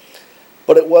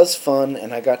But it was fun,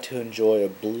 and I got to enjoy a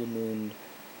Blue Moon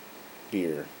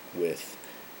beer with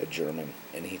a German,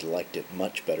 and he liked it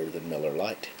much better than Miller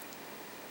Lite.